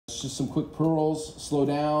just some quick pearls. Slow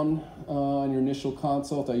down on your initial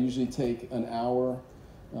consult. I usually take an hour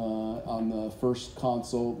on the first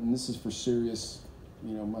consult, and this is for serious,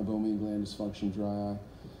 meibomian gland dysfunction, dry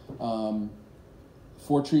eye.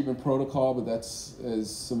 4 treatment protocol, but that's, as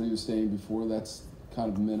somebody was saying before, that's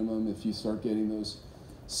kind of minimum. If you start getting those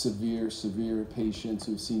severe patients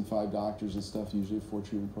who've seen 5 doctors and stuff, usually a 4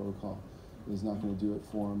 treatment protocol is not going to do it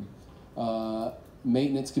for them.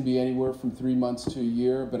 Maintenance can be anywhere from 3 months to a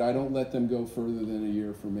year, but I don't let them go further than a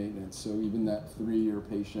year for maintenance. So even that 3-year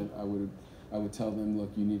patient, I would tell them, look,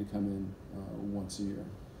 you need to come in once a year.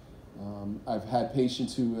 I've had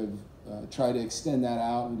patients who have tried to extend that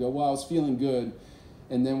out and go, well, I was feeling good.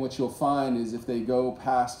 And then what you'll find is if they go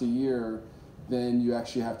past a year, then you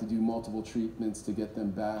actually have to do multiple treatments to get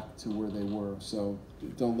them back to where they were. So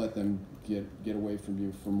don't let them get away from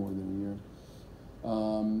you for more than a year.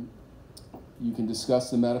 You can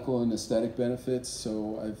discuss the medical and aesthetic benefits.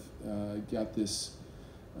 So I've got this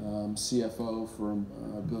CFO for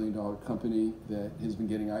a billion-dollar company that has been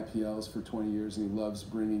getting IPLs for 20 years, and he loves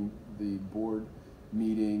bringing the board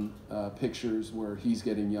meeting pictures where he's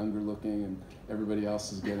getting younger looking and everybody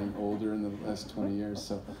else is getting older in the last 20 years.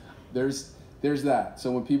 So there's that.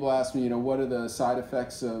 So when people ask me, what are the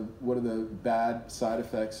bad side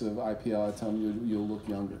effects of IPL, I tell them you'll look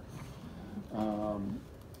younger.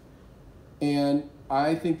 And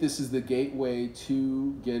I think this is the gateway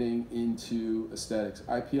to getting into aesthetics.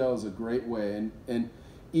 IPL is a great way, and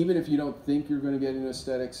even if you don't think you're going to get into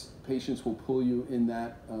aesthetics, patients will pull you in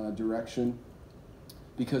that direction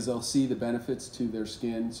because they'll see the benefits to their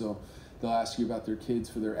skin. So they'll ask you about their kids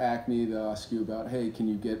for their acne. They'll ask you about, hey, can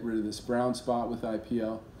you get rid of this brown spot with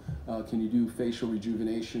IPL? Can you do facial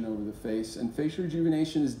rejuvenation over the face? And facial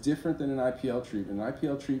rejuvenation is different than an IPL treatment. An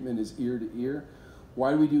IPL treatment is ear to ear.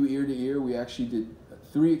 Why do we do ear to ear? We actually did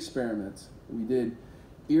 3 experiments. We did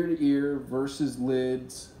ear to ear versus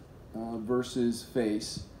lids versus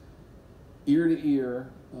face. Ear to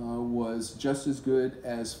ear was just as good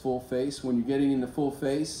as full face. When you're getting into full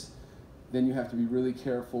face, then you have to be really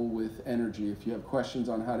careful with energy. If you have questions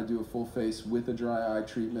on how to do a full face with a dry eye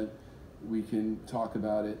treatment, we can talk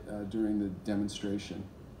about it during the demonstration.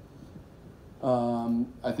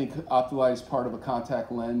 I think ophthalmology is part of a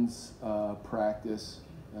contact lens practice.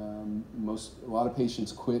 A lot of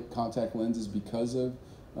patients quit contact lenses because of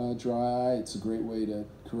dry eye. It's a great way to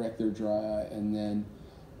correct their dry eye and then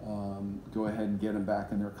go ahead and get them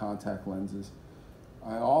back in their contact lenses.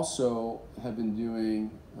 I also have been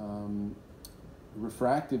doing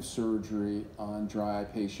refractive surgery on dry eye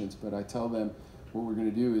patients, but I tell them what we're going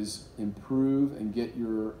to do is improve and get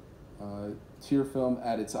your tear film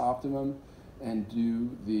at its optimum and do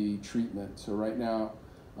the treatment. So right now,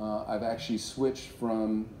 I've actually switched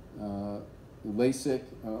from LASIK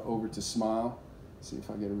over to Smile. See if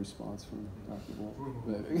I get a response from Dr. Bolt.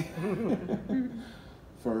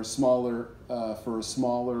 For a smaller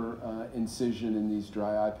incision in these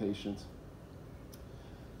dry eye patients.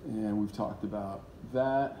 And we've talked about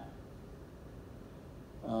that.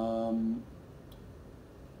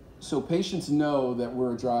 So patients know that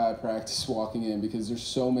we're a dry eye practice walking in because there's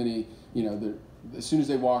so many, as soon as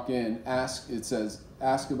they walk in, it says,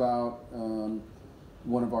 ask about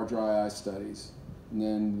one of our dry eye studies. And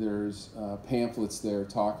then there's pamphlets there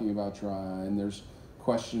talking about dry eye, and there's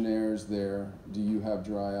questionnaires there. Do you have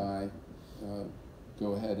dry eye?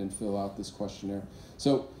 Go ahead and fill out this questionnaire.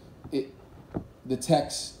 So the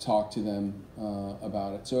techs talk to them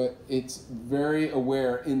about it. So it's very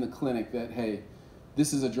aware in the clinic that, hey,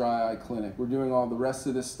 this is a dry eye clinic. We're doing all the rest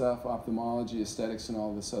of this stuff, ophthalmology, aesthetics, and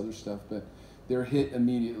all this other stuff, but they're hit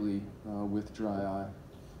immediately with dry eye.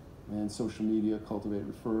 And social media, cultivate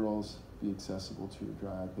referrals, be accessible to your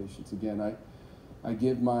dry eye patients. Again,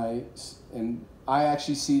 I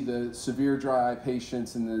actually see the severe dry eye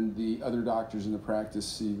patients, and then the other doctors in the practice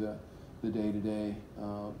see the day-to-day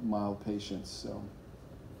mild patients.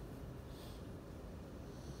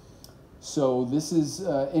 So this is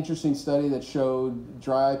an interesting study that showed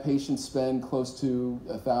dry eye patients spend close to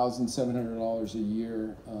 $1,700 a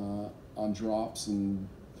year on drops and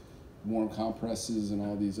warm compresses and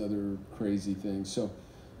all these other crazy things. So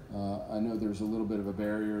I know there's a little bit of a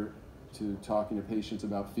barrier to talking to patients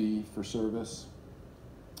about fee for service.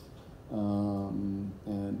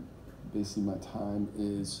 And basically my time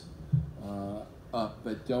is up,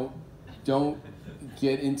 but don't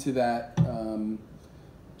get into that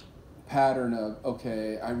pattern of,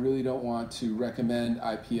 okay, I really don't want to recommend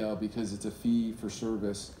IPL because it's a fee for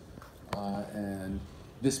service, and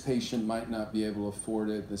this patient might not be able to afford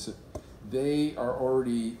it. They are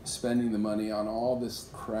already spending the money on all this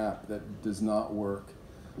crap that does not work.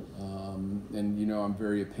 And you know I'm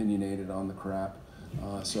very opinionated on the crap,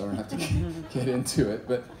 so I don't have to get into it.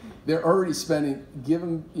 But they're already spending. Give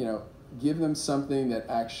them something that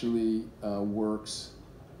actually works,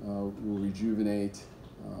 will rejuvenate,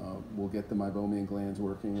 will get the meibomian glands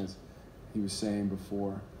working, as he was saying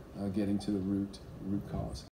before, getting to the root cause.